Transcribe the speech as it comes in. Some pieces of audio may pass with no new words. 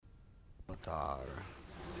avatar.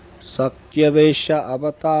 Satyavesha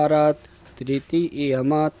avatarat triti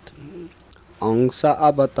iamat angsa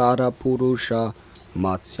avatara purusha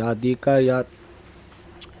matsyadikayat.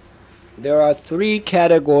 There are three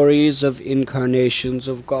categories of incarnations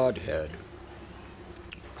of Godhead: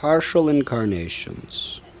 partial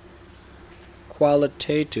incarnations,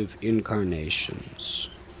 qualitative incarnations,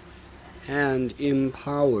 and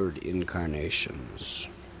empowered incarnations.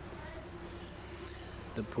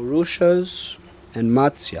 The Purushas and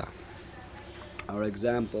Matsya are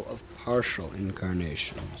example of partial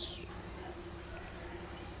incarnations.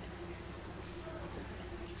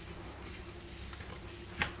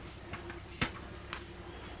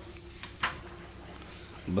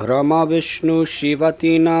 Brahma Vishnu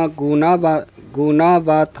Shivatina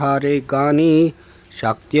Gunavatare Gani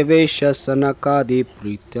Shaktavesha Sanakadi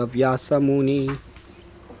Pritavyasa Muni.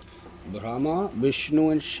 Brahma, Vishnu,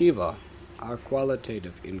 and Shiva are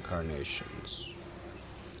qualitative incarnations.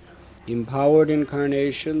 Empowered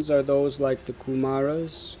incarnations are those like the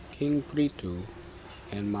Kumaras, King Prithu,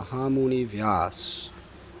 and Mahamuni Vyas,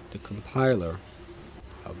 the compiler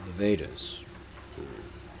of the Vedas.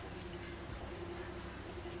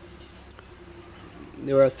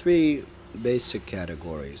 There are three basic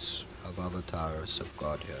categories of avatars of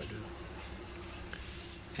Godhead,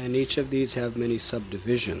 and each of these have many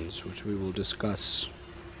subdivisions, which we will discuss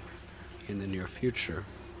in the near future.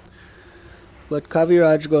 But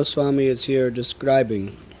Kaviraj Goswami is here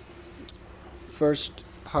describing first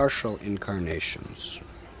partial incarnations,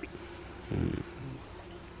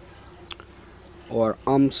 or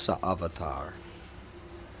Amsa avatar,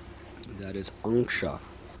 that is Anksha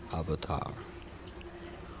avatar.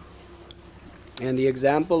 And the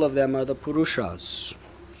example of them are the Purushas.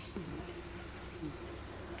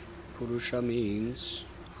 Purusha means,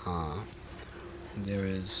 there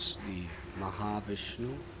is the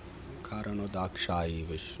Mahavishnu, Karanodakshai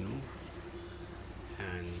Vishnu,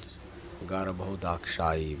 and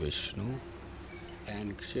Garbhodakshai Vishnu,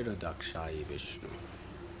 and Kshirodakshai Vishnu.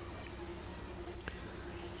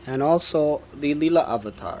 And also the Lila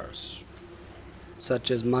avatars, such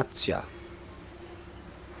as Matsya,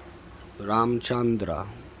 Ramchandra,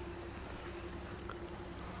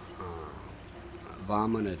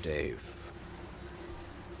 Vamanadev.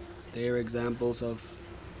 They are examples of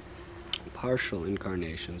partial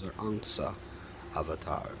incarnations or Angsa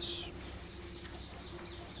avatars.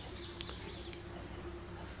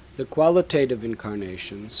 The qualitative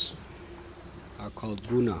incarnations are called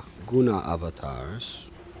Guna avatars.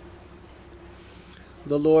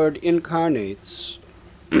 The Lord incarnates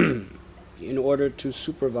in order to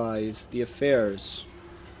supervise the affairs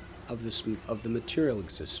of the material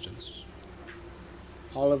existence.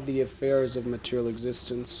 All of the affairs of material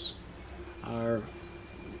existence are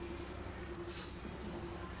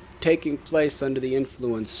taking place under the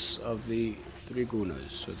influence of the three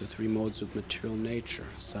gunas, or the three modes of material nature: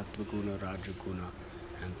 Sattva guna, Rajaguna,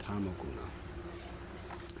 and Tamaguna.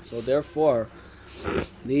 So therefore,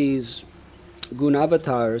 these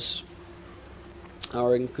gunavatars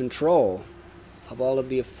are in control of all of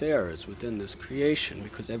the affairs within this creation,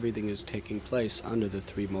 because everything is taking place under the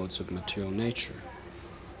three modes of material nature.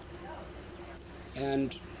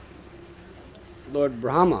 And Lord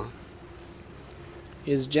Brahma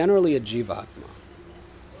is generally a Jivatma.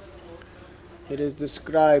 It is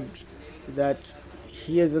described that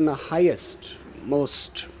he is in the highest,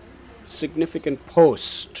 most significant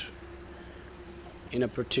post in a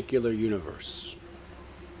particular universe.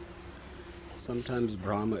 Sometimes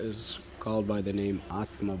Brahma is called by the name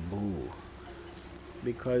Atma Bhu,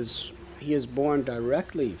 because he is born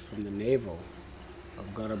directly from the navel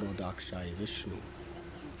of Garbhodakshai Vishnu.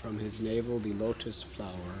 From his navel the lotus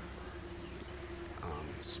flower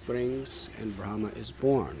springs and Brahma is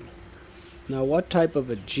born. Now what type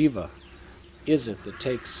of a jiva is it that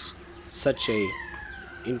takes such a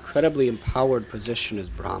incredibly empowered position as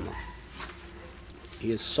Brahma?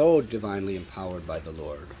 He is so divinely empowered by the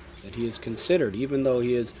Lord that he is considered, even though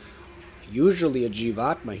he is usually a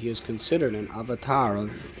Jivatma, he is considered an avatar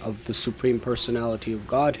of the Supreme Personality of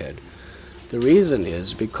Godhead. The reason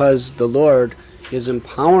is because the Lord is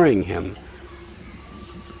empowering him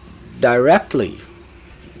directly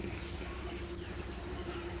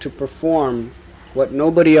to perform what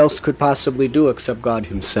nobody else could possibly do except God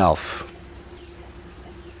himself.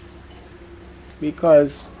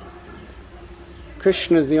 Because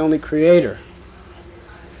Krishna is the only creator.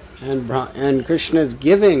 And Krishna is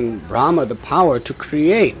giving Brahma the power to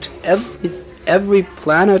create every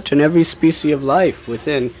planet and every species of life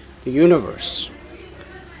within the universe.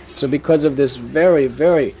 So because of this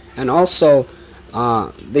very, and also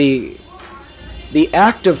the the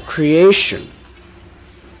act of creation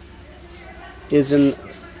is in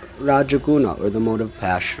Rajaguna, or the mode of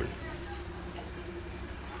passion.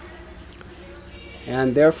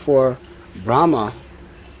 And therefore, Brahma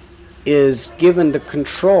is given the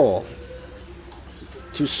control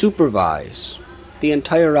to supervise the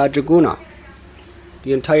entire Rajaguna,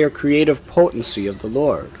 the entire creative potency of the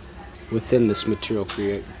Lord within this material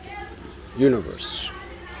universe.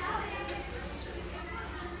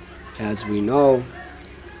 As we know,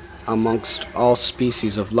 amongst all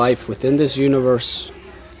species of life within this universe,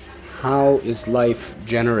 how is life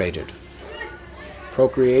generated?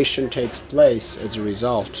 Procreation takes place as a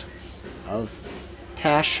result of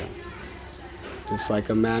passion. Just like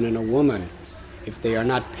a man and a woman, if they are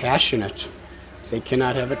not passionate, they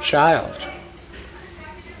cannot have a child.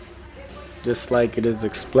 Just like it is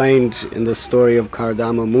explained in the story of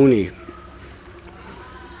Kardama Muni.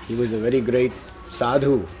 He was a very great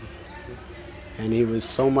sadhu, and he was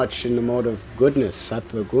so much in the mode of goodness,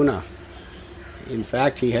 sattva guna. In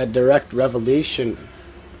fact, he had direct revelation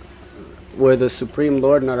where the Supreme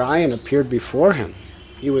Lord Narayan appeared before him.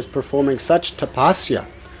 He was performing such tapasya.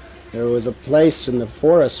 There was a place in the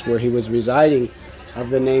forest where he was residing of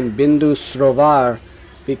the name Bindu Srovar,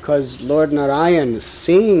 because Lord Narayan,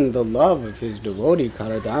 seeing the love of his devotee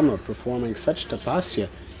Karadama performing such tapasya,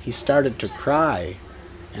 he started to cry,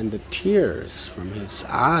 and the tears from his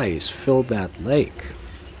eyes filled that lake.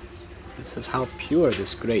 This is how pure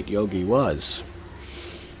this great yogi was.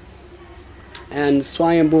 And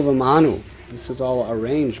Swayambhuva Manu, this was all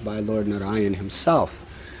arranged by Lord Narayan himself.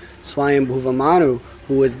 Swayambhuva Manu,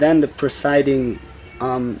 who was then the presiding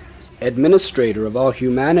administrator of all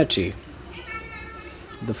humanity,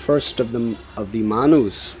 the first of the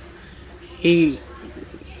Manus, he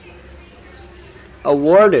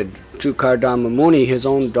awarded to Kardama Muni his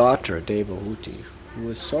own daughter, Devahuti, who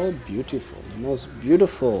was so beautiful, the most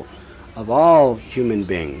beautiful of all human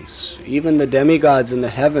beings. Even the demigods in the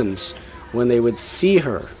heavens, when they would see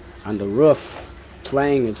her on the roof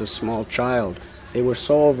playing as a small child, they were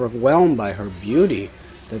so overwhelmed by her beauty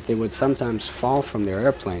that they would sometimes fall from their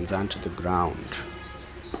airplanes onto the ground.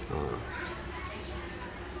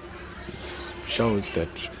 It shows that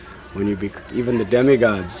when you even the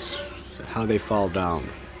demigods, how they fall down.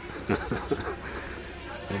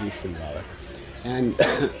 It's very symbolic. And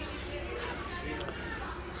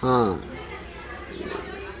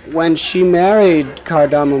when she married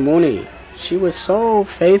Kardama Muni, she was so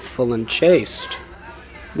faithful and chaste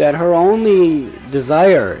that her only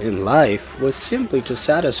desire in life was simply to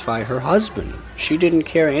satisfy her husband. She didn't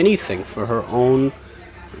care anything for her own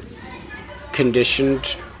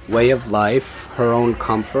conditioned way of life, her own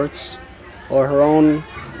comforts, or her own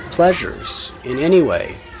pleasures in any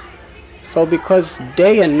way. So because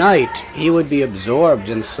day and night he would be absorbed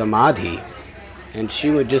in samadhi, and she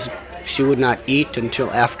would not eat until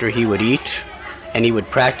after he would eat, and he would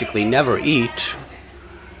practically never eat.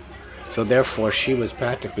 So therefore she was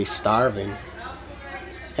practically starving.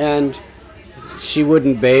 And she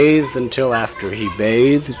wouldn't bathe until after he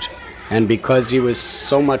bathed. And because he was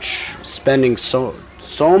spending so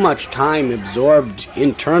much time absorbed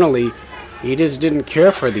internally, he just didn't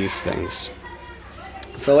care for these things.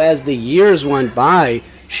 So as the years went by,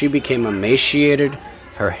 she became emaciated.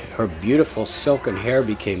 Her beautiful silken hair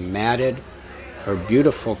became matted. Her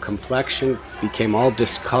beautiful complexion became all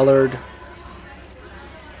discolored.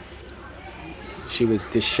 She was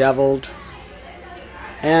disheveled,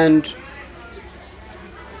 and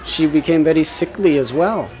she became very sickly as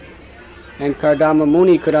well. And Kardama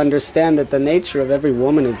Muni could understand that the nature of every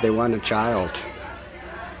woman is they want a child.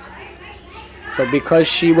 So because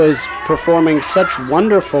she was performing such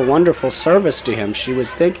wonderful, wonderful service to him, he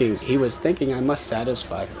was thinking, I must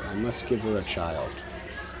satisfy her, I must give her a child.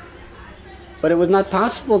 But it was not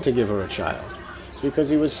possible to give her a child, because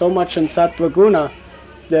he was so much in sattva guna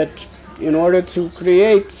that in order to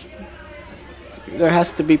create, there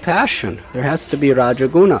has to be passion. There has to be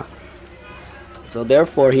rajaguna. So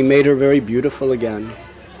therefore, he made her very beautiful again.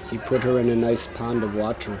 He put her in a nice pond of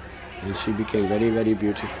water, and she became very, very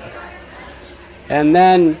beautiful. And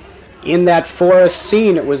then, in that forest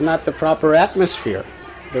scene, it was not the proper atmosphere.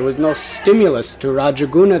 There was no stimulus to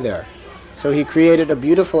rajaguna there. So he created a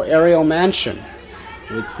beautiful aerial mansion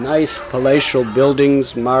with nice palatial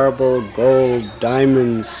buildings, marble, gold,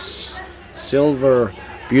 diamonds, silver,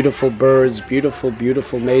 beautiful birds, beautiful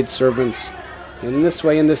maidservants. And in this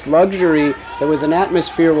way, in this luxury, there was an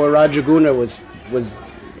atmosphere where Rajaguna was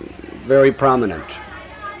very prominent.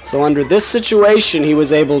 So under this situation, he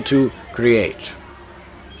was able to create.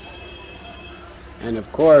 And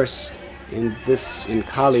of course, in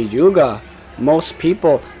Kali Yuga, most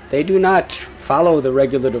people, they do not follow the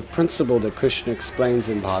regulative principle that Krishna explains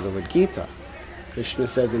in Bhagavad Gita. Krishna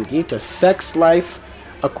says in Gita, sex life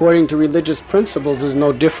according to religious principles is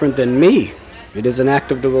no different than me. It is an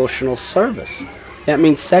act of devotional service. That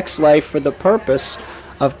means sex life for the purpose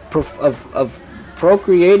of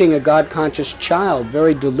procreating a God-conscious child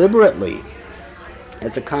very deliberately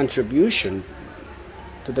as a contribution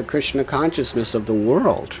to the Krishna consciousness of the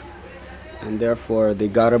world. And therefore the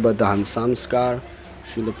Garbhadhan Samskar,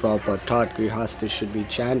 Srila Prabhupada taught Grihasthas should be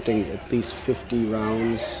chanting at least 50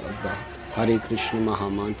 rounds of the Hare Krishna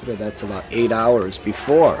Mahamantra. That's about 8 hours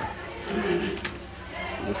before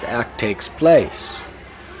this act takes place.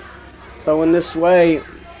 So in this way,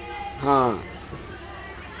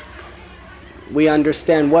 we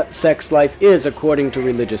understand what sex life is according to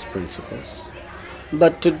religious principles.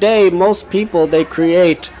 But today, most people, they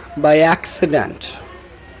create by accident,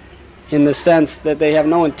 in the sense that they have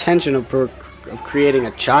no intention of creating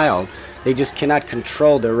a child. They just cannot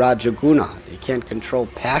control their Rajaguna. They can't control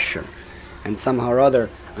passion. And somehow or other,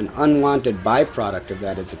 an unwanted byproduct of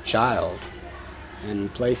that is a child. And in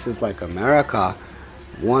places like America,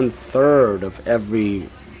 1/3 of every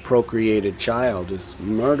procreated child is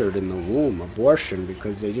murdered in the womb, abortion,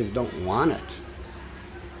 because they just don't want it.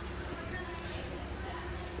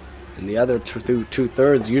 And the other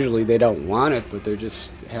 2/3, usually they don't want it, but they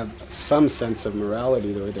just have some sense of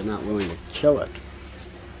morality, though they're not willing to kill it.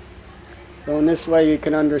 So in this way you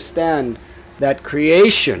can understand that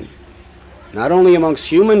creation, not only amongst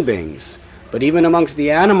human beings, but even amongst the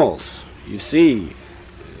animals. You see,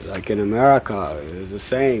 like in America, there's a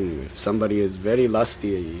saying, if somebody is very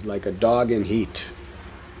lusty, like a dog in heat.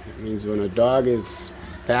 It means when a dog is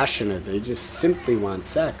passionate, they just simply want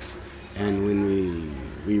sex. And when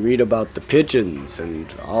we read about the pigeons and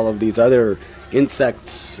all of these other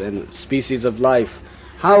insects and species of life,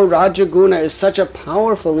 how Rajaguna is such a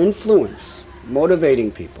powerful influence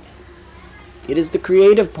motivating people. It is the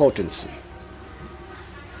creative potency.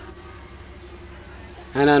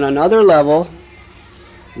 And on another level,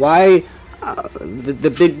 why the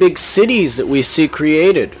big cities that we see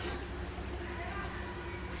created,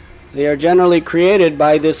 they are generally created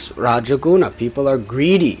by this Rajaguna. People are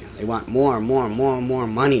greedy. They want more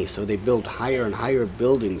money, so they build higher and higher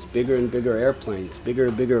buildings, bigger and bigger airplanes, bigger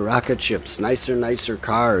and bigger rocket ships, nicer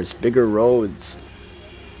cars, bigger roads.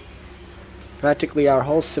 Practically our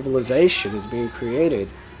whole civilization is being created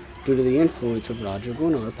due to the influence of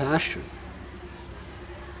Rajaguna, or passion.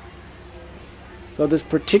 So this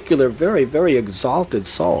particular very, very exalted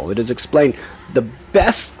soul, it is explained, the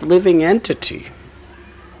best living entity,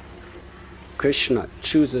 Krishna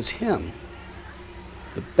chooses him,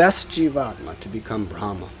 the best Jivatma, to become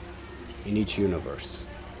Brahma in each universe.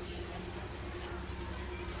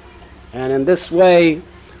 And in this way,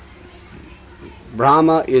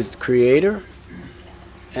 Brahma is the creator,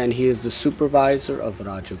 and he is the supervisor of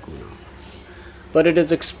Rajaguna. But it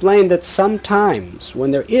is explained that sometimes,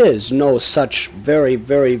 when there is no such very,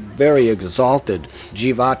 very, very exalted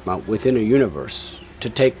Jivatma within a universe to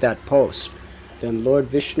take that post, then Lord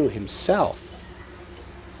Vishnu himself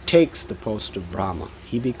takes the post of Brahma.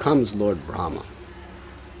 He becomes Lord Brahma.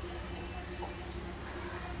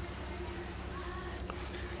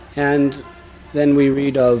 And then we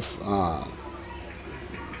read of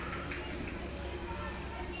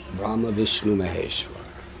Brahma, Vishnu, Maheshwar.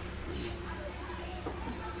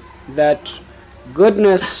 That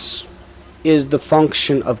goodness is the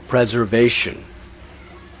function of preservation.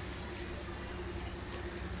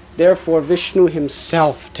 Therefore, Vishnu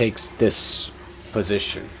himself takes this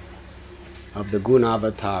position of the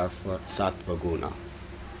Gunavatar for Sattva Guna,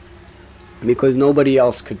 because nobody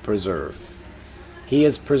else could preserve. He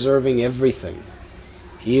is preserving everything.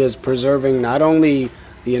 He is preserving not only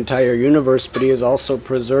the entire universe, but he is also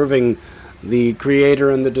preserving the creator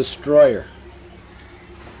and the destroyer.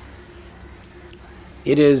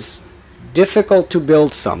 It is difficult to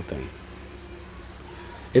build something.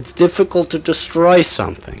 It's difficult to destroy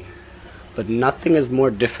something. But nothing is more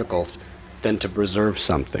difficult than to preserve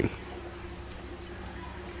something.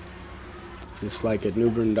 Just like at New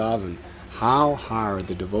Vrindavan, how hard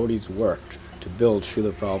the devotees worked to build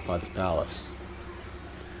Srila Prabhupada's palace.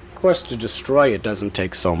 Of course, to destroy it doesn't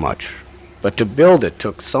take so much, but to build it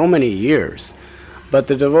took so many years. But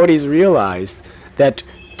the devotees realized that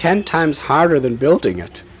 10 times harder than building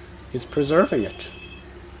it is preserving it.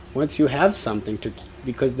 Once you have something to,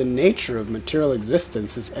 because the nature of material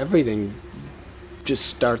existence is everything just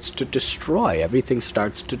starts to destroy, everything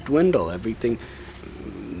starts to dwindle, everything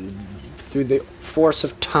through the force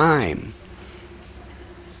of time.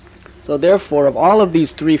 So So therefore, of all of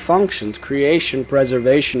these three functions, creation,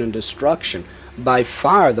 preservation, and destruction, by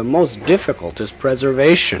far the most difficult is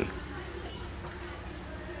preservation.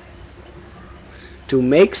 To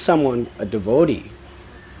make someone a devotee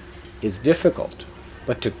is difficult,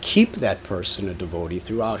 but to keep that person a devotee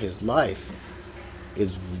throughout his life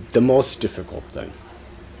is the most difficult thing.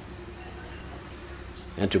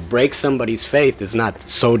 And to break somebody's faith is not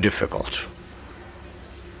so difficult.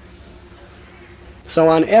 So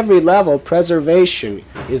on every level, preservation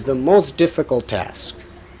is the most difficult task.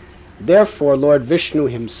 Therefore, Lord Vishnu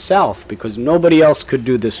himself, because nobody else could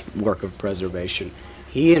do this work of preservation,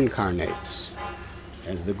 he incarnates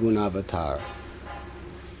as the Guna avatar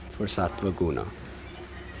for Sattva Guna.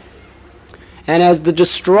 And as the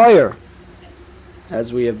destroyer,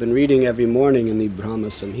 as we have been reading every morning in the Brahma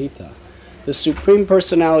Samhita, the Supreme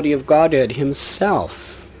Personality of Godhead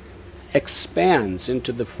himself expands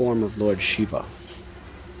into the form of Lord Shiva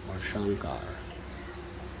or Shankar.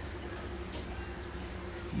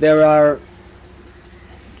 There are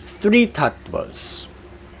three tattvas.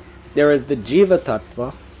 There is the Jiva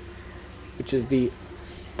tattva, which is the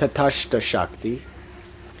Tatashta Shakti.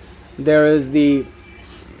 There is the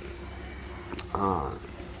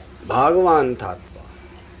Bhagavan tattva,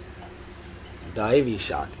 Daivi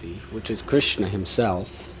Shakti, which is Krishna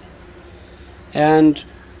himself. And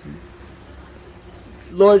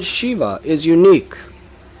Lord Shiva is unique.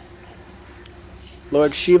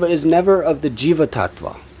 Lord Shiva is never of the Jiva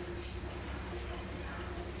tattva.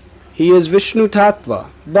 He is Vishnu tattva,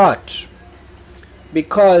 but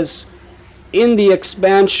because in the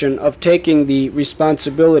expansion of taking the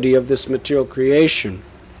responsibility of this material creation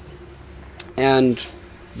and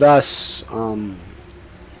thus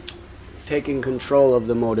taking control of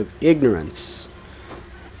the mode of ignorance,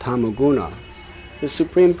 tamaguna, the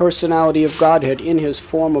Supreme Personality of Godhead in his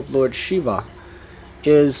form of Lord Shiva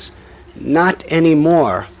is not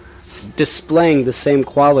anymore displaying the same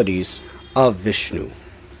qualities of Vishnu.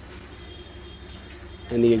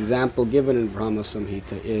 And the example given in Brahma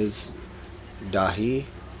Samhita is dahi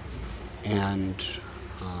and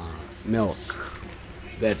milk.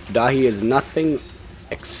 That dahi is nothing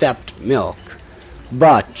except milk,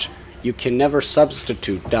 but you can never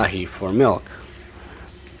substitute dahi for milk.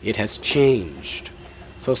 It has changed.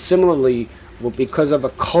 So similarly, because of a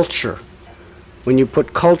culture, when you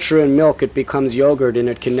put culture in milk, it becomes yogurt and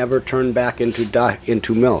it can never turn back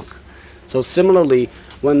into milk. So similarly,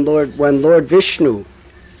 when Lord Vishnu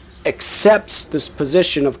accepts this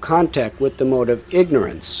position of contact with the mode of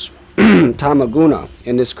ignorance, tamaguna,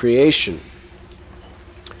 in this creation,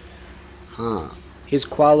 his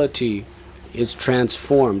quality is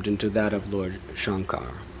transformed into that of Lord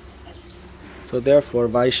Shankar. So therefore,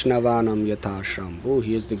 Vaishnavanam Yatha Shambhu,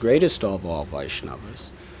 he is the greatest of all Vaishnavas.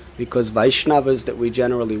 Because Vaishnavas that we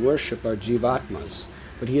generally worship are Jivatmas,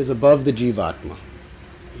 but he is above the Jivatma.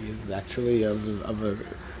 He is actually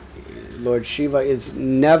Lord Shiva is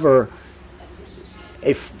never,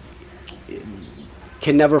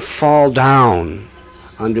 can never fall down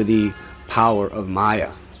under the power of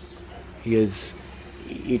Maya. He is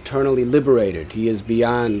eternally liberated. He is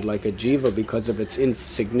beyond, like a jiva, because of its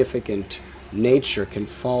insignificant nature, can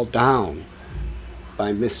fall down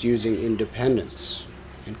by misusing independence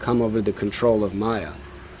and come over the control of Maya.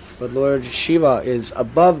 But Lord Shiva is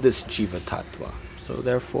above this jiva tattva. So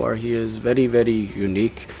therefore he is very, very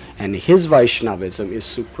unique, and his Vaishnavism is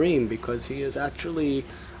supreme because he is actually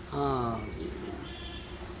an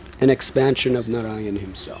expansion of Narayan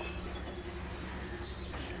himself.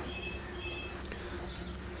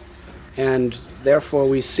 And therefore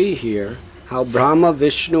we see here how Brahma,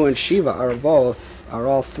 Vishnu, and Shiva are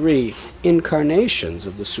all three incarnations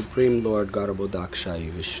of the Supreme Lord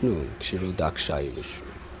Garbhodakshayi Vishnu, Kshirodakshayi Vishnu.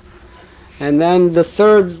 And then the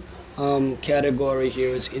third category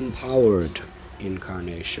here is empowered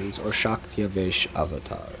incarnations, or Shakti-Avesh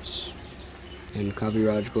avatars. And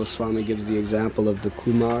Kaviraj Goswami gives the example of the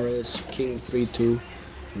Kumaras, King Prithu,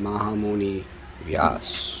 Mahamuni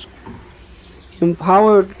Vyas.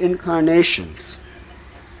 Empowered incarnations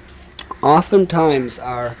oftentimes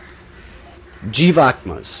are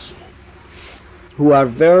Jivatmas, who are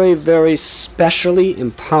very, very specially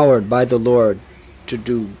empowered by the Lord to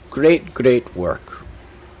do great, great work.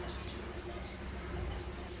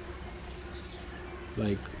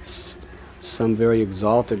 Like some very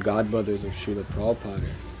exalted godbrothers of Srila Prabhupada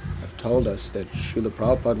have told us that Srila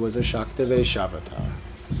Prabhupada was a Shakti-Avesh avatar,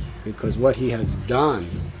 because what he has done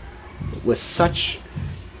with such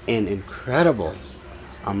an incredible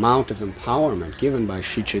amount of empowerment given by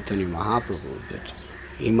Sri Chaitanya Mahaprabhu that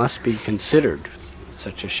he must be considered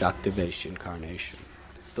such a Shakti-Avesh incarnation.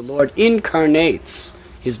 The Lord incarnates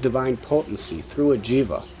his divine potency through a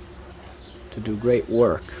jiva to do great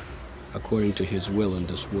work according to his will in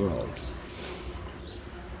this world.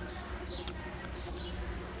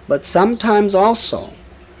 But sometimes also,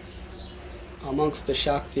 amongst the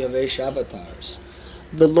Shakti Avesh avatars,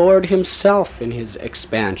 the Lord himself in his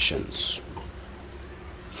expansions,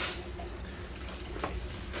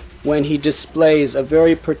 when he displays a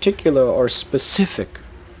very particular or specific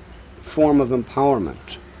form of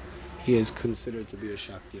empowerment, he is considered to be a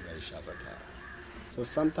Shakti Avesh avatar. So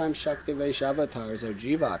sometimes Shakti Avesh avatars are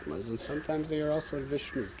Jivatmas, and sometimes they are also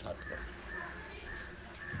Vishnu Tattva,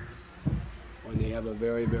 when they have a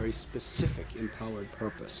very, very specific empowered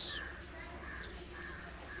purpose.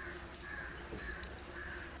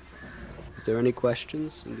 Is there any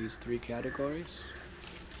questions in these three categories?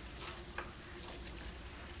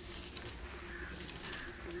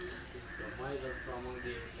 Brahma is also among the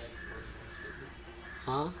 8 lakh 40 species.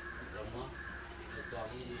 Huh? Brahma is also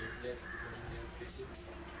among the 8 lakh 40 species.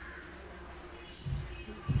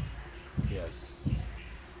 Yes.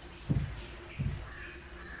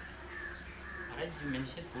 Maharaj, you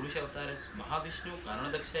mentioned Purusha avatar as Mahavishnu,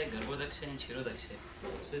 Karanadaksha, Garbhodaksha and Kshirodaksha.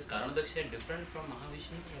 So is Karanadaksha different from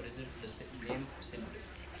Mahavishnu, or is it the same name?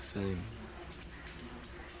 Same.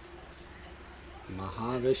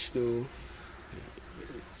 Mahavishnu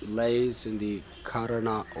lays in the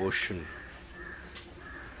Karana ocean,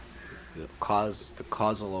 the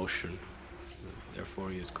causal ocean. Therefore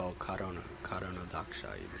he is called Karana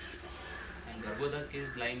Daksha. And Garbhodak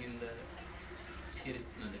is lying in the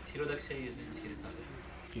Kshirodaksha is in Kshirosagar.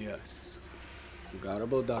 Yes.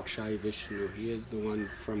 Garbhodaksha Vishnu, he is the one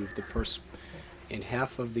from the in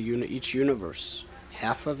half of the each universe,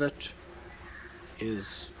 half of it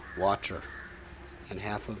is water and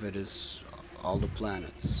half of it is all the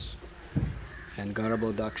planets. And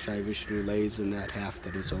Garbhodaksha Vishnu lays in that half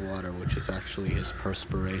that is a water, which is actually his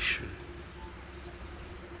perspiration.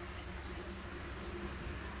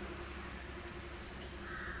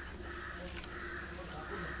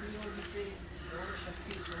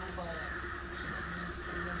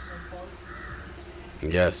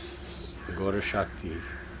 Yes, Gaura Shakti.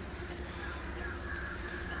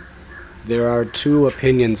 There are two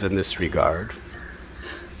opinions in this regard,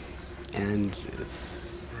 and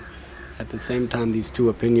at the same time these two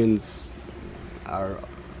opinions are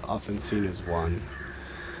often seen as one.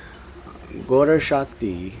 Gaura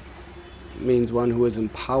Shakti means one who is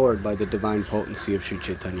empowered by the divine potency of Sri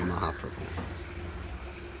Chaitanya Mahaprabhu.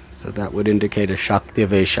 So that would indicate a Shakti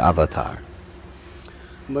Avesh avatar.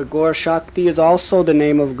 But Gaura Shakti is also the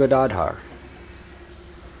name of Gadadhar.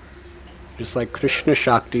 Just like Krishna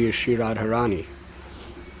Shakti is Sri Radharani.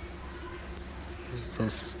 So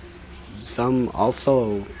some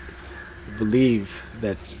also believe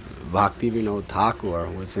that Bhaktivinoda Thakur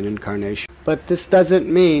was an incarnation. But this doesn't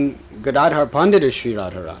mean Gadadhar Pandit is Sri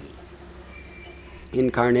Radharani.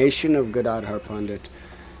 Incarnation of Gadadhar Pandit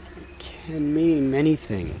can mean many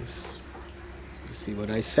things. You see what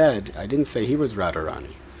I said? I didn't say he was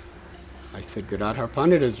Radharani. I said Gadadhar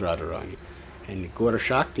Pandit is Radharani. And Gaura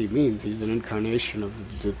Shakti means he's an incarnation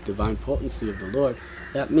of the divine potency of the Lord.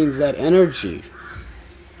 That means that energy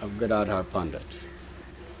of Gadadhar Pandit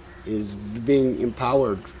is being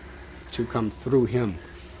empowered to come through him.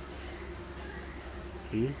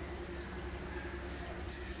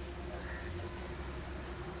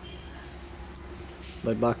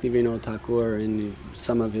 But Bhaktivinoda Thakur, in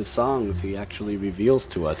some of his songs, he actually reveals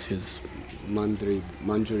to us his Manjari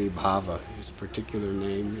Bhava, his particular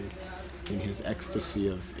name. In his ecstasy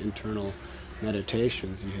of internal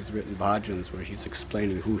meditations, he has written bhajans where he's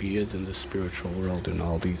explaining who he is in the spiritual world and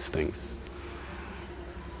all these things.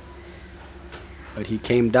 But he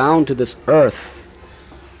came down to this earth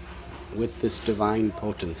with this divine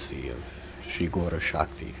potency of Sri Gaura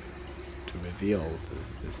Shakti to reveal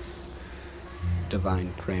this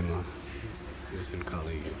divine prema within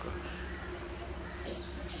Kali Yuga.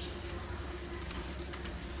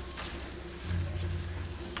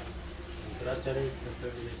 Shankaracharya is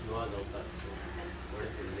considered to be Shiva's avatar. So, what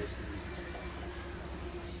is the relation?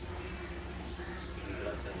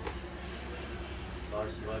 Shankaracharya. Lord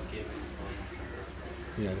Shiva came in form.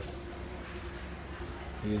 Yes.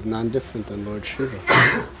 He is none different than Lord Shiva.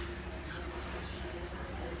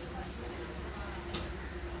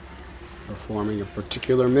 Performing a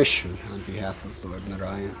particular mission on behalf of Lord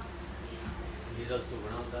Narayan. He is also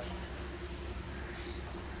Gunavatar.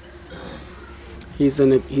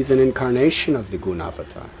 He's an incarnation of the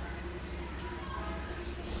Gunavatar.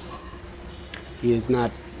 He is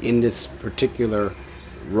not in this particular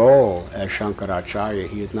role as Shankaracharya.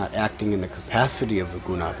 He is not acting in the capacity of the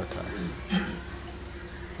Gunavatar.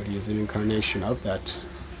 But he is an incarnation of that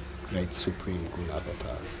great supreme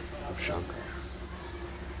Gunavatar of Shankar.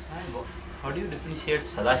 And how do you differentiate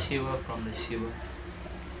Sadashiva from the Shiva?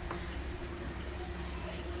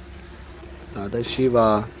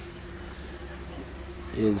 Sadashiva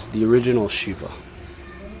is the original Shiva.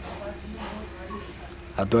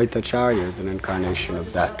 Advaitacharya is an incarnation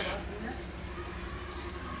of that.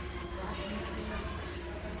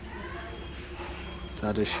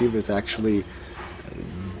 Sadashiva is actually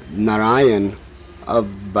Narayan of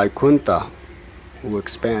Vaikuntha, who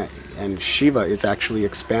and Shiva is actually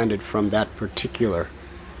expanded from that particular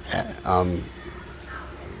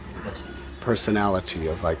personality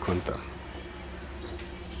of Vaikuntha.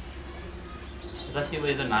 Sadashiva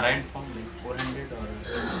is a Narayan form, like 400 or?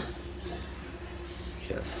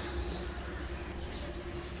 Yes.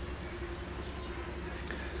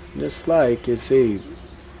 Just like, you see,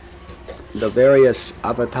 the various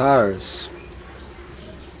avatars,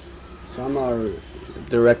 some are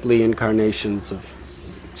directly incarnations of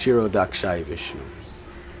Kshirodakshai Vishnu,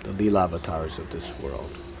 the Leela avatars of this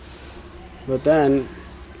world. But then,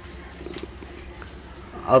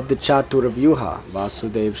 of the Chaturavyuha,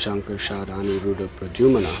 Vasudev, Shankar, Shadani, Ruda,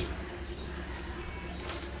 Pradyumna,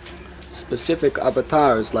 specific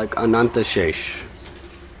avatars like Anantashesh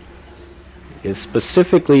is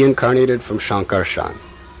specifically incarnated from Shankarshan.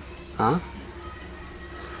 Huh?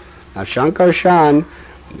 Now Shankarshan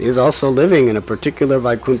is also living in a particular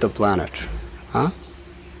Vaikuntha planet. Huh?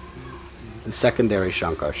 The secondary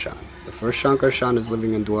Shankarshan. The first Shankarshan is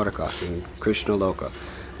living in Dwaraka, in Krishna Loka.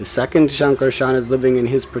 The second Shankarshan is living in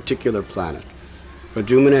his particular planet.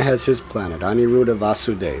 Pradyumna has his planet, Aniruddha,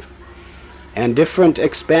 Vasudev. And different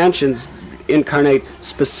expansions incarnate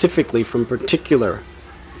specifically from particular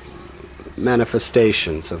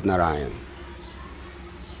manifestations of Narayan.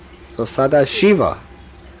 So Sadashiva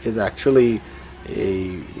is actually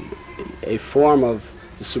a form of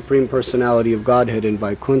the Supreme Personality of Godhead in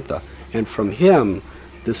Vaikuntha. And from him,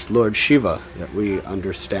 this Lord Shiva that we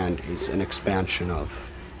understand is an expansion of.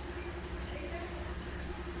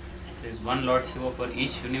 There is one Lord Shiva for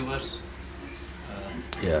each universe.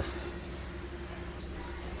 Yes.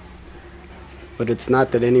 But it's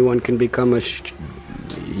not that anyone can become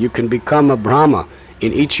you can become a Brahma.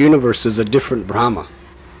 In each universe there's a different Brahma.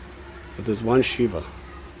 But there's one Shiva.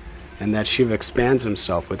 And that Shiva expands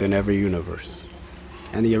himself within every universe.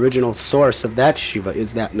 And the original source of that Shiva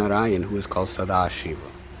is that Narayan who is called Sadashiva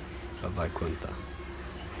of Vaikuntha.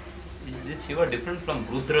 Is this Shiva different from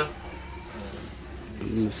Rudra?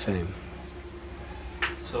 The same.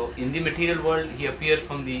 So in the material world he appears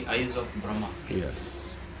from the eyes of Brahma. Yes.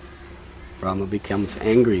 Brahma becomes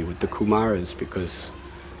angry with the Kumaras because,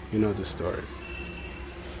 you know the story.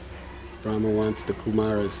 Brahma wants the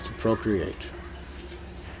Kumaras to procreate.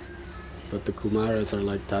 But the Kumaras are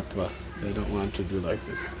like Tattva. They don't want to do like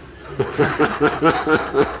this.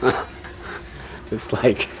 It's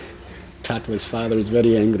like Tattva's father is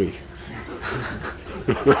very angry.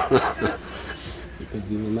 Because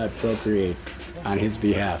he will not procreate on his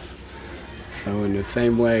behalf. So in the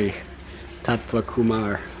same way, Tattva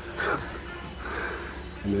Kumar,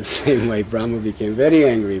 in the same way Brahma became very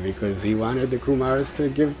angry because he wanted the Kumaras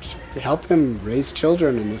to help him raise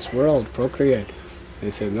children in this world, procreate.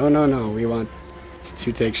 They said, no, we want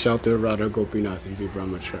to take shelter of Radha Gopinath and be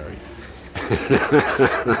brahmacharis.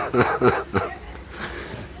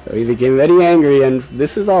 So he became very angry, and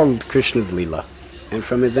this is all Krishna's Leela. And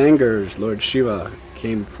from his anger, Lord Shiva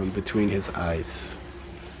came from between his eyes.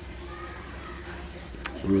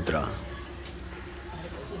 Rudra.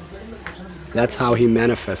 That's how he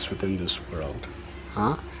manifests within this world.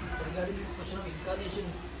 Huh? Regarding this question of incarnation,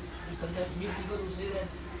 we sometimes meet people who say that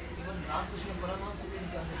even Ramakrishna Paramahamsa is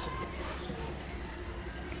incarnation. So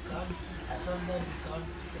we can't assume that, we can't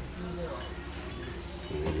confuse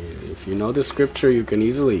it. If you know the scripture, you can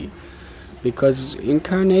easily, because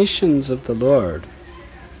incarnations of the Lord,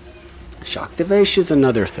 Shaktivesh is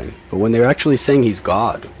another thing, but when they're actually saying he's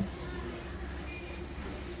God,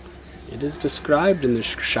 it is described in the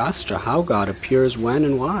Shastra how God appears when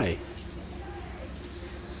and why.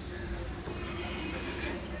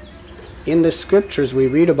 In the scriptures we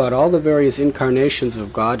read about all the various incarnations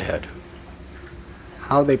of Godhead,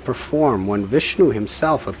 how they perform. When Vishnu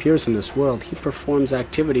himself appears in this world, he performs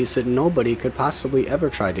activities that nobody could possibly ever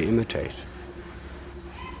try to imitate.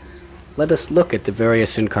 Let us look at the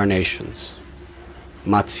various incarnations.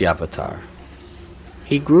 Matsyavatar.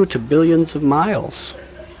 He grew to billions of miles.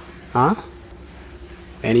 Huh?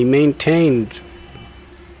 And he maintained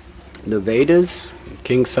the Vedas,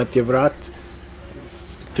 King Satyavrat,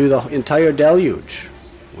 through the entire deluge,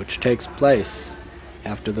 which takes place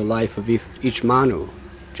after the life of each Manu,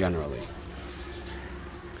 generally.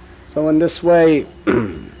 So in this way,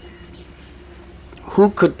 who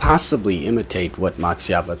could possibly imitate what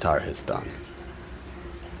Matsyavatar has done?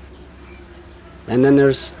 And then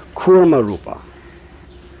there's Kurma Rupa.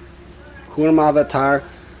 Kurma Avatar,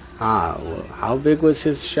 how big was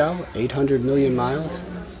his shell? 800 million miles?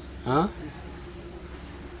 Huh?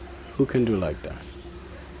 Who can do like that?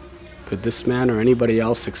 Could this man or anybody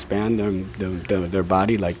else expand their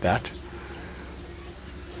body like that?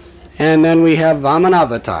 And then we have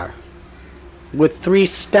Vamanavatar with 3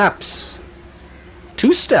 steps.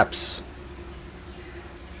 2 steps.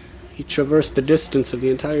 He traversed the distance of the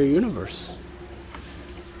entire universe.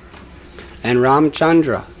 And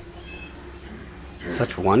Ramchandra,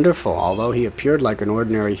 such wonderful, although he appeared like an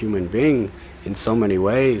ordinary human being in so many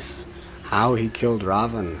ways, how he killed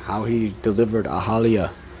Ravan, how he delivered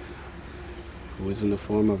Ahalya, who was in the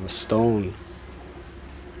form of a stone,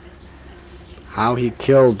 how he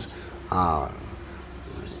killed Kara,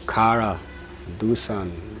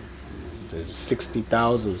 Dusan, the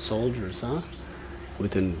 60,000 soldiers,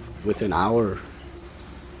 within hour.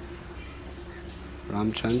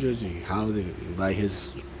 Ramchandraji, how by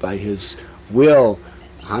his will,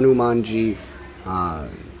 Hanumanji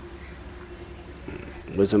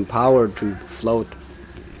was empowered to float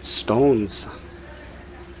stones.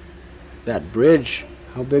 That bridge,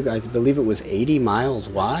 how big? I believe it was 80 miles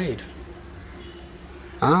wide.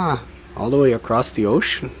 All the way across the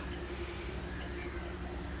ocean.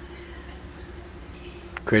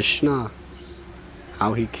 Krishna,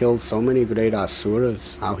 how he killed so many great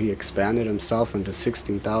asuras, how he expanded himself into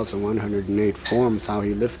 16,108 forms, how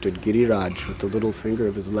he lifted Giriraj with the little finger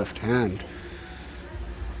of his left hand.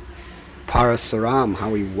 Parasuram,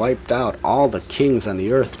 how he wiped out all the kings on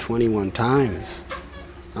the earth 21 times.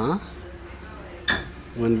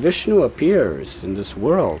 When Vishnu appears in this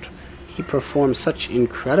world, he performs such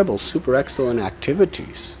incredible, super excellent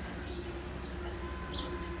activities.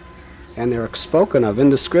 And they're spoken of in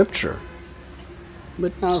the scripture.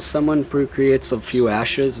 But now someone creates a few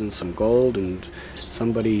ashes and some gold and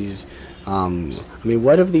somebody's...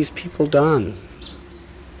 what have these people done?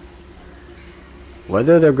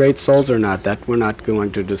 Whether they're great souls or not, that we're not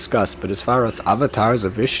going to discuss. But as far as avatars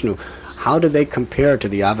of Vishnu, how do they compare to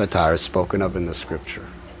the avatars spoken of in the scripture?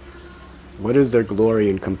 What is their glory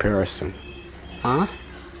in comparison? How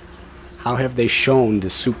have they shown the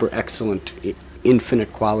super excellent,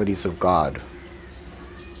 infinite qualities of God?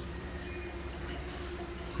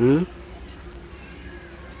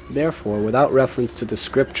 Therefore, without reference to the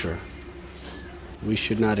scripture, we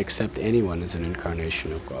should not accept anyone as an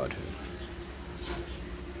incarnation of Godhead.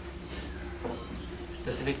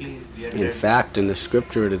 Specifically, in fact, in the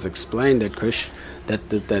scripture it is explained that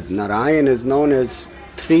that Narayan is known as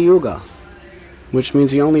Tri-yuga, which means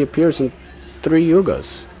he only appears in 3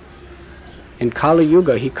 yugas. In Kali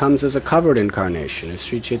Yuga, he comes as a covered incarnation, as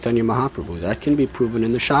Sri Chaitanya Mahaprabhu. That can be proven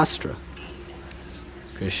in the Shastra.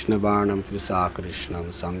 Krishna Varnam Visa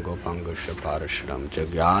Krishnam Sango Pangasha Parashram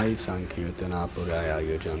Jagyai Sankirtana Puraya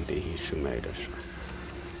Yajantihi Sumedasha.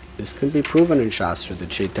 This can be proven in Shastra that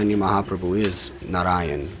Chaitanya Mahaprabhu is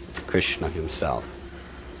Narayan, Krishna himself.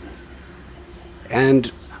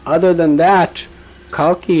 And other than that,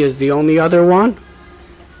 Kalki is the only other one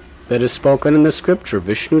that is spoken in the scripture.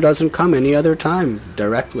 Vishnu doesn't come any other time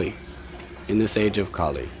directly in this age of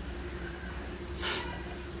Kali.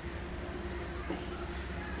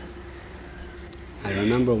 I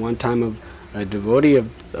remember one time a devotee of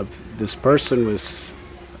this person was,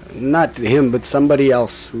 not him, but somebody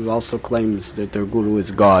else who also claims that their guru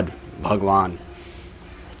is God, Bhagwan.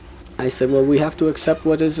 I said, well, we have to accept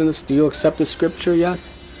what is in this. Do you accept the scripture?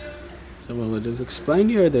 Yes. I said, well, it is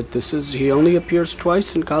explained here that he only appears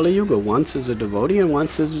twice in Kali Yuga, once as a devotee and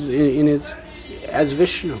once as as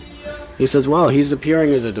Vishnu. He says, well, he's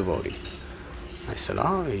appearing as a devotee. I said,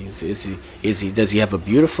 oh, does he have a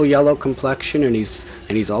beautiful yellow complexion and he's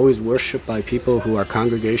always worshipped by people who are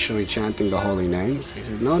congregationally chanting the holy names? He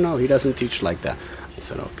said, no, he doesn't teach like that. I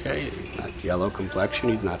said, okay, he's not yellow complexion,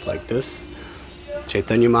 he's not like this.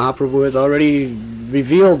 Chaitanya Mahaprabhu has already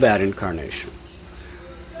revealed that incarnation.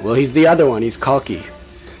 Well, he's the other one, he's Kalki.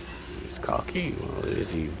 He's Kalki. Well,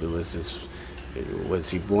 was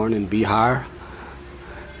he born in Bihar?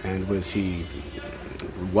 And was he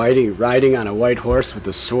riding on a white horse with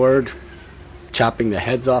a sword, chopping the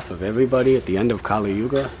heads off of everybody at the end of Kali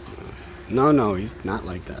Yuga? No, he's not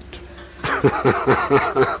like that.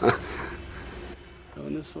 So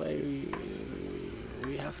in this way,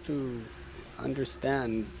 we have to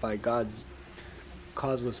understand, by God's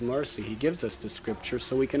causeless mercy, He gives us the scripture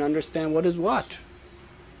so we can understand what is what.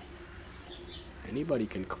 Anybody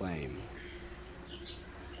can claim.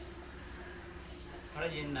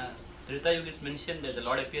 Maharaj, in Treta Yuga it's mentioned that the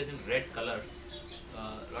Lord appears in red color.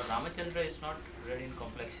 Lord Ramachandra is not red in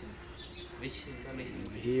complexion. Which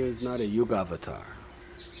incarnation? He is not a Yuga avatar.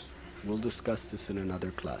 We'll discuss this in another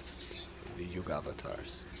class, the Yuga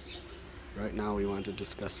avatars. Right now we want to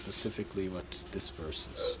discuss specifically what this verse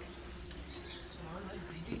is. So while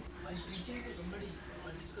preaching to somebody,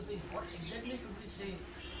 while discussing what exactly should we say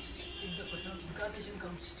if the question of incarnation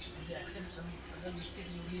comes, if they accept some other mystic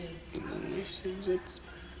yogi as incarnation? It's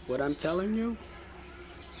what I'm telling you,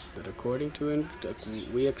 that according to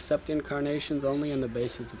we accept incarnations only on the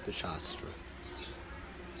basis of the Shastra.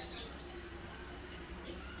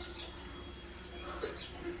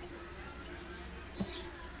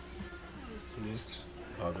 Yes,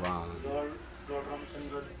 Bhagwan. Lord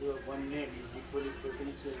Ramachandra's one name is equally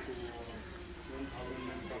potential to 1000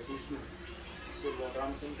 names of Vishnu. So Lord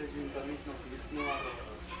Ramachandra is the incarnation of Vishnu or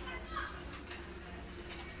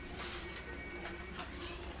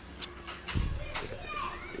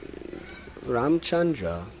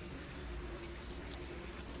Ramchandra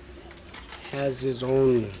has his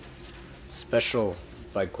own special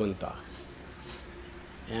Vaikuntha,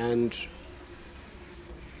 and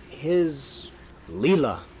his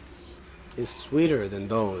Leela is sweeter than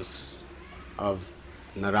those of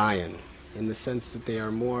Narayan in the sense that they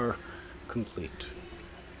are more complete.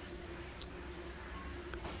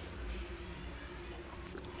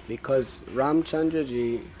 Because Ramchandra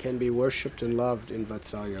ji can be worshipped and loved in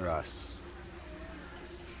Vatsalya Ras,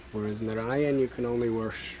 whereas Narayan you can only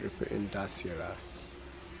worship in Dasya Ras.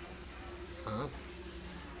 Huh?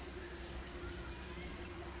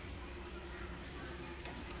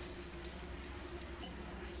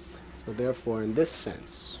 So therefore, in this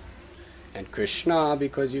sense, and Krishna,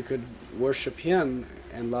 because you could worship him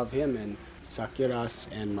and love him in Sakya Ras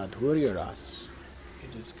and Madhurya Ras,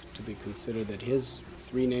 it is to be considered that his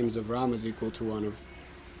 3 names of Ram is equal to one of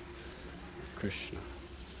Krishna.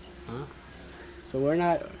 Huh? So we're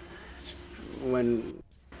not,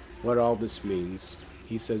 what all this means,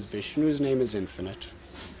 he says Vishnu's name is infinite,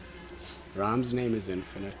 Ram's name is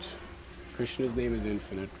infinite, Krishna's name is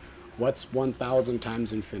infinite. What's 1,000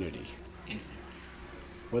 times infinity? Infinite.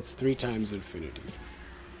 What's 3 times infinity?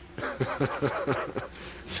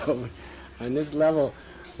 So on this level,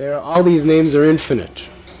 all these names are infinite.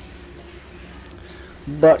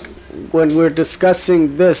 But when we're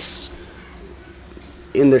discussing this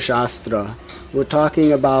in the Shastra, we're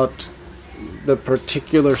talking about the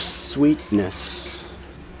particular sweetness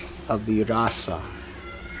of the rasa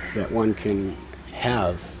that one can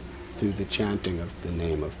have through the chanting of the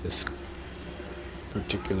name of this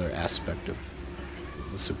particular aspect of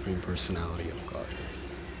the Supreme Personality of God.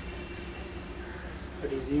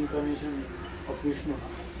 But is the incarnation of Vishnu?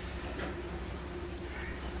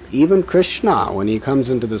 Even Krishna, when he comes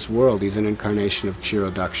into this world, he's an incarnation of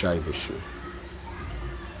Kshirodakshai Vishnu.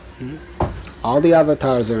 All the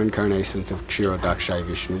avatars are incarnations of Kshirodakshai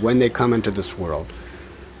Vishnu when they come into this world.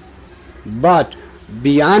 But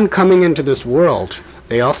beyond coming into this world,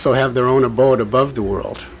 they also have their own abode above the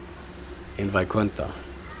world, in Vaikuntha,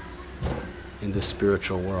 in the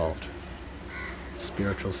spiritual world,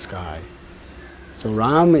 spiritual sky. So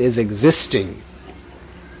Ram is existing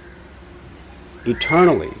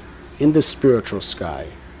eternally in the spiritual sky,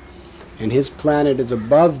 and his planet is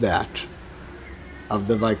above that of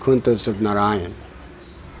the Vaikunthas of Narayan.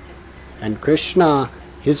 And Krishna,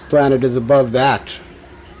 his planet is above that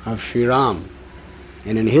of Sri Ram,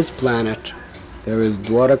 and in his planet there is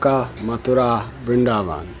Dwaraka, Mathura,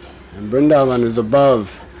 Vrindavan, and Vrindavan is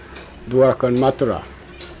above Dwaraka and Mathura.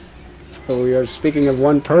 So we are speaking of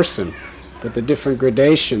one person, but the different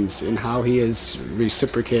gradations in how he is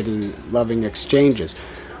reciprocating loving exchanges.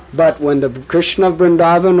 But when the Krishna of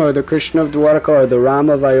Vrindavan or the Krishna of Dwaraka or the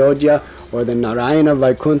Rama of Ayodhya or the Narayana of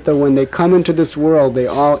Vaikuntha, when they come into this world, they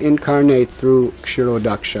all incarnate through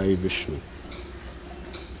Kshirodakshai Vishnu.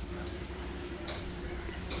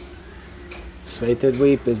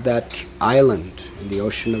 Svetadvip is that island in the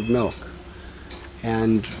ocean of milk.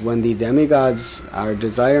 And when the demigods are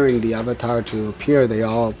desiring the avatar to appear, they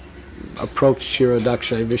all approach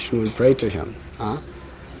Kshirodakshai Vishnu and pray to him.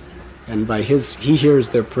 And by he hears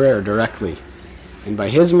their prayer directly. And by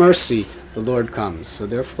his mercy, the Lord comes. So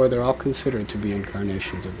therefore, they're all considered to be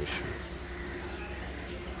incarnations of Vishnu.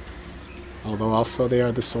 Although also they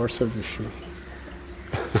are the source of Vishnu.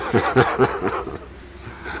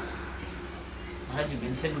 Maharaj, you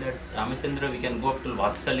mentioned that Ramachandra, we can go up till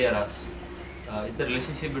Vatsalya Ras. Is the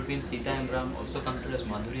relationship between Sita and Ram also considered as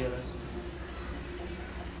Madhurya Ras?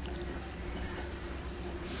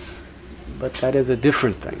 But that is a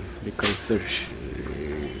different thing, because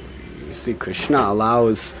you see, Krishna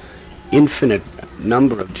allows infinite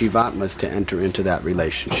number of Jivatmas to enter into that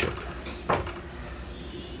relationship.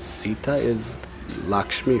 Sita is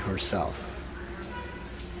Lakshmi herself.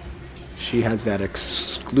 She has that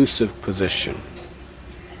exclusive position.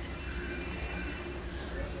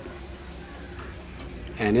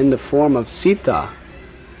 And in the form of Sita,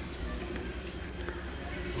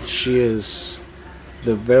 she is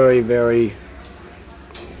the very, very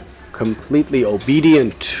completely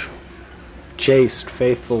obedient, chaste,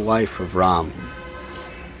 faithful wife of Ram.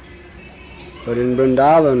 But in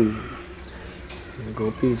Vrindavan, the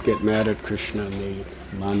gopis get mad at Krishna and they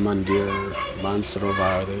Man Mandir, Man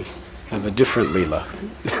Sarovar, they have a different Leela.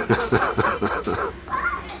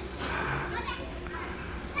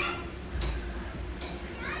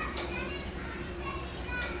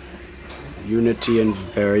 Unity and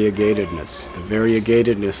variegatedness. The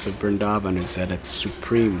variegatedness of Vrindavan is at its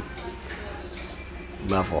supreme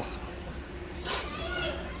level.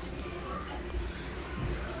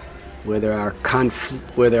 Where there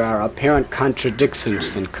are apparent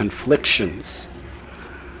contradictions and conflictions,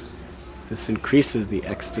 this increases the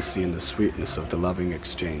ecstasy and the sweetness of the loving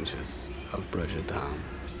exchanges of Brajadham.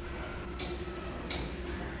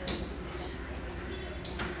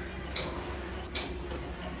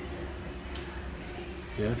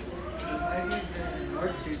 Yes? Why did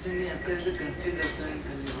Lord Chaitanya appear as a concealed avatar in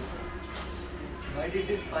Kali Yuga? Why did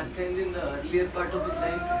his pastimes in the earlier part of his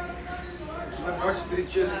life were not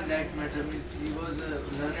spiritual in that matter? Means he was a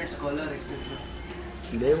learned scholar, etc.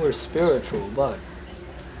 They were spiritual, but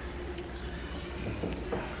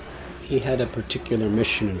he had a particular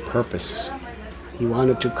mission and purpose. He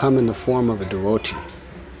wanted to come in the form of a devotee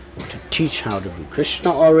to teach how to be.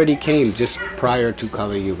 Krishna already came just prior to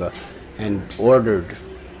Kali Yuga and ordered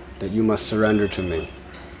that you must surrender to me.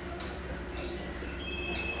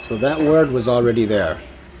 So that word was already there.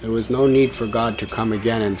 There was no need for God to come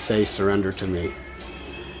again and say, surrender to me.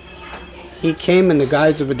 He came in the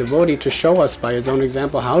guise of a devotee to show us by his own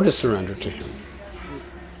example how to surrender to him.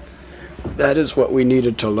 That is what we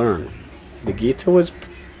needed to learn. The Gita was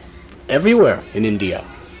everywhere in India,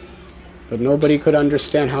 but nobody could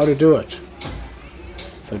understand how to do it.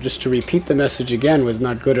 So just to repeat the message again was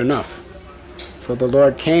not good enough. So the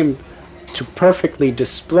Lord came to perfectly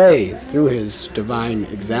display through his divine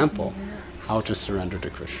example how to surrender to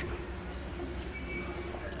Krishna.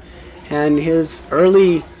 And his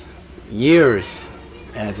early years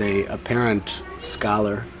as an apparent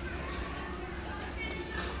scholar,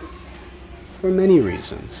 for many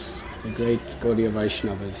reasons. The great Gaudiya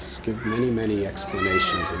Vaishnavas give many, many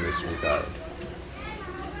explanations in this regard.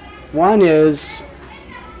 One is,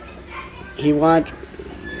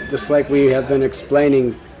 just like we have been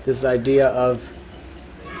explaining, this idea of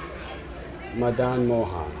Madan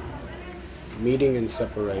Mohan, meeting and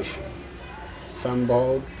separation.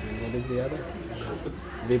 Sambhog, and what is the other?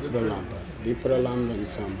 Vipralamba. Vipralamba and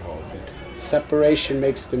Sambhog. Separation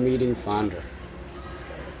makes the meeting fonder.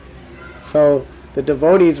 So the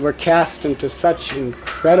devotees were cast into such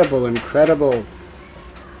incredible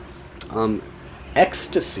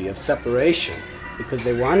ecstasy of separation because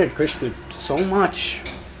they wanted Krishna so much.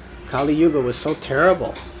 Kali Yuga was so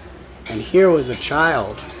terrible. And here was a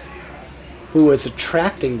child who was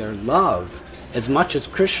attracting their love as much as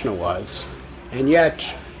Krishna was, and yet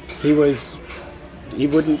he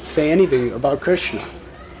wouldn't say anything about Krishna.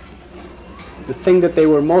 The thing that they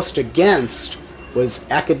were most against was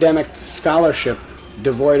academic scholarship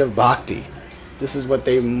devoid of bhakti. This is what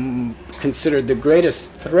they considered the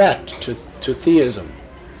greatest threat to theism.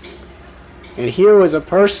 And here was a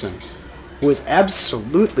person who was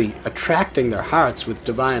absolutely attracting their hearts with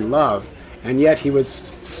divine love, and yet he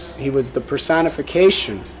was the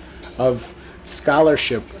personification of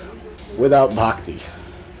scholarship without bhakti.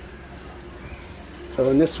 So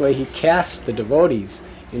in this way he cast the devotees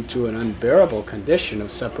into an unbearable condition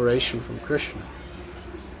of separation from Krishna.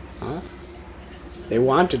 They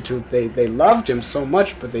wanted to, they loved him so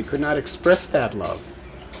much, but they could not express that love.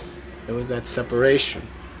 There was that separation.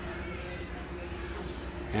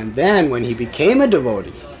 And then when he became a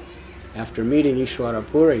devotee, after meeting Ishwara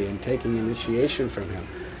Puri and taking initiation from him,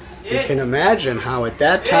 you can imagine how at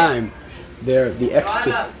that time the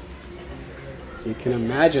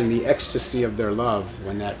ecstasy of their love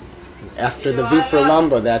when that, after the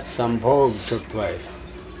Vipralamba, that Sambhog took place.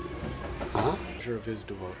 Of his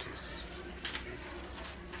devotees.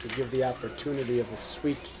 To give the opportunity of a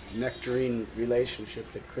sweet nectarine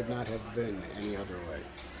relationship that could not have been any other way.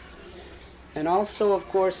 And also, of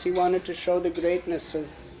course, he wanted to show the greatness of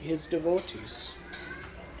his devotees,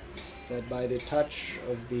 that by the touch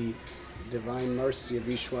of the divine mercy of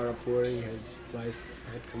Ishwara Puri, his life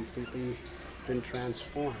had completely been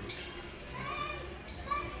transformed.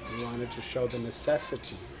 He wanted to show the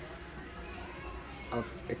necessity of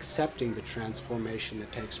accepting the transformation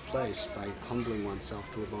that takes place by humbling oneself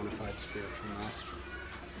to a bona fide spiritual master.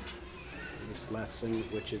 This lesson,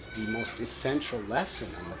 which is the most essential lesson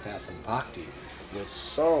on the path of bhakti, was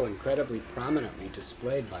so incredibly prominently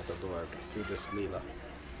displayed by the Lord through this Leela.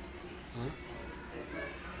 Huh?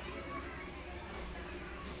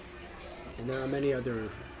 And there are many other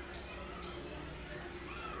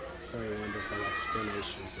very wonderful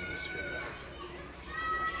explanations in this regard.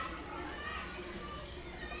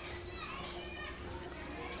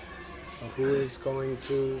 So who is going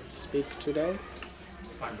to speak today?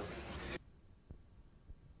 Pandu.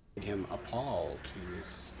 Him appalled, he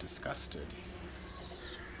was disgusted, he was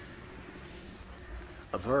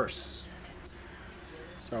averse.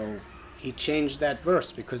 So he changed that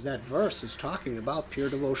verse because that verse is talking about pure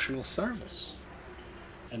devotional service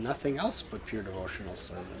and nothing else but pure devotional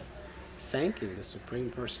service, thanking the Supreme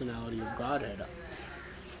Personality of Godhead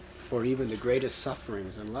for even the greatest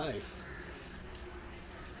sufferings in life.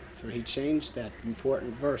 So he changed that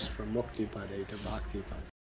important verse from Mukti Pade to Bhakti Pade.